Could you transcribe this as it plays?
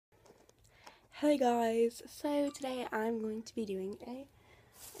Hi guys, so today I'm going to be doing a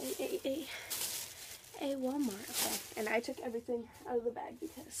Walmart haul, and I took everything out of the bag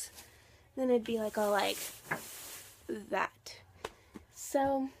because then it'd be like all like that.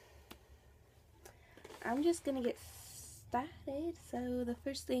 So I'm just gonna get started. So the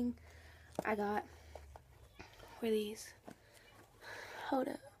first thing I got were these, hold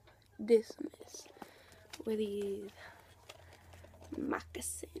up, were these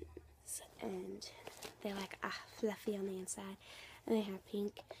moccasins. And they're like fluffy on the inside, and they have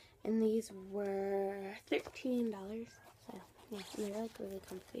pink, and these were $13. So yeah, and they're like really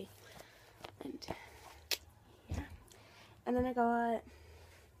comfy, and yeah. And then I got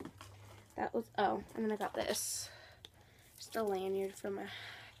and then I got this, just a lanyard for my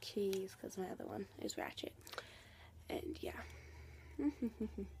keys because my other one is ratchet, and yeah. And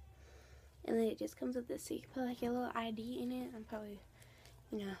then it just comes with this, so you can put like your little ID in it. I'm probably,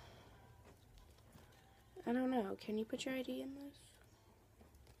 I don't know. Can you put your ID in this?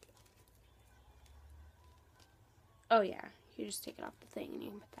 Oh yeah, you just take it off the thing and you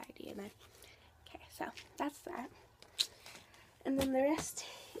can put the ID in there. Okay, so that's that. And then the rest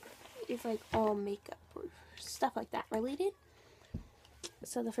is like all makeup or stuff like that related.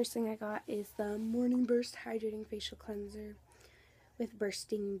 So the first thing I got is the Morning Burst Hydrating Facial Cleanser with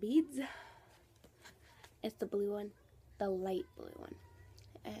bursting beads. It's the blue one, the light blue one.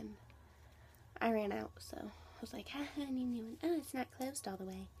 And I ran out, so I was like, haha, I need a new one. Oh, it's not closed all the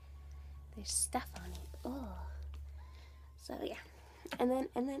way. There's stuff on it. Oh. So yeah. And then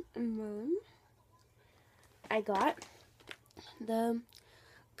I got the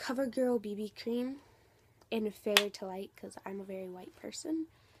CoverGirl BB cream in Fair to Light because I'm a very white person.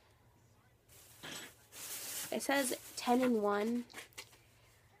 It says 10 in 1.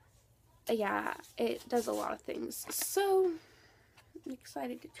 Yeah, it does a lot of things. So I'm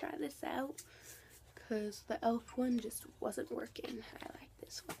excited to try this out because the e.l.f. one just wasn't working. I like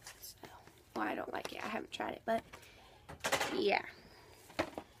this one. So, well, I don't like it. I haven't tried it, but yeah.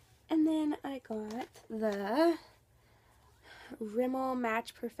 And then I got the Rimmel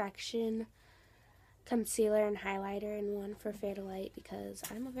Match Perfection concealer and highlighter in one for Fair to Light because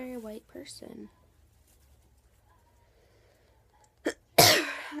I'm a very white person.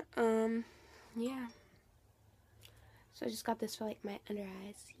 Yeah. So I just got this for like my under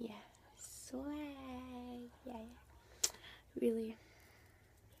eyes. Yeah. Swag. Yeah. Really,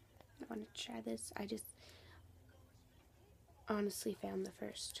 I want to try this. I just honestly found the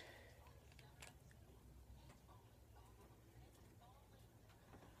first.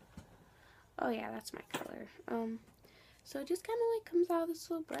 Oh yeah, that's my color. So it just kind of like comes out of this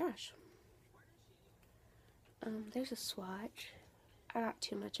little brush. There's a swatch. I got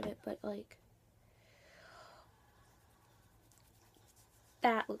too much of it, but like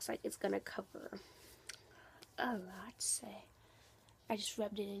that looks like it's gonna cover a lot. So I just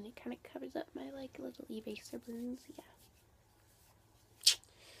rubbed it in. It kind of covers up my like little eraser burns. Yeah.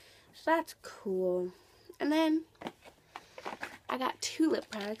 So that's cool. And then I got 2 lip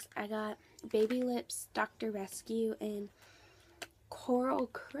products. I got Baby Lips Dr. Rescue and Coral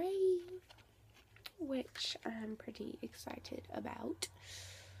Crave, which I'm pretty excited about.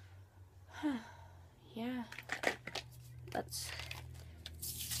 Yeah. Let's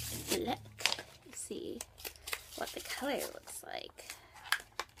look, see what the color looks like.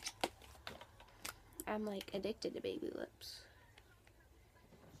 I'm like addicted to Baby Lips.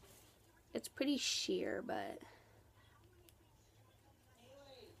 It's pretty sheer, but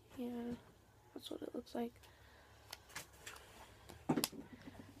yeah, that's what it looks like.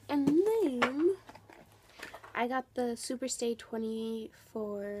 And then I got the Superstay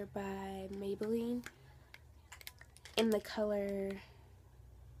 24 by Maybelline in the color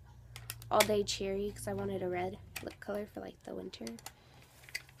All Day Cherry because I wanted a red lip color for like the winter.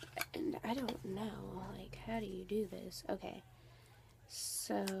 And I don't know, like, how do you do this? Okay,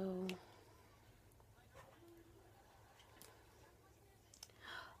 so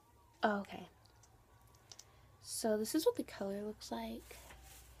okay, so this is what the color looks like,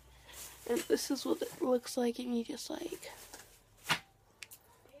 and this is what it looks like, and you just like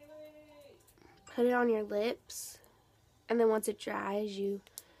put it on your lips, and then once it dries you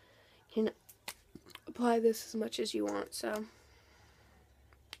can apply this as much as you want. So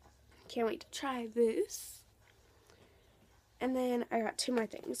can't wait to try this. And then I got 2 more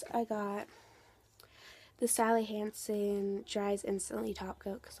things. I got the Sally Hansen Dries Instantly Top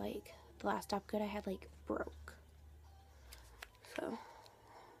Coat because like the last top coat I had like broke. So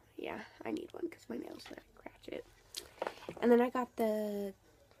yeah, I need one because my nails are ratchet. And then I got the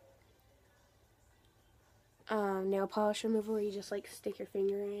nail polish remover where you just like stick your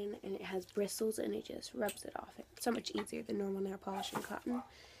finger in and it has bristles and it just rubs it off. It's so much easier than normal nail polish and cotton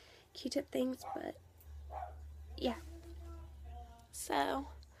Q-tip things, but yeah. So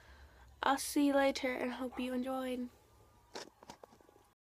I'll see you later and hope you enjoyed.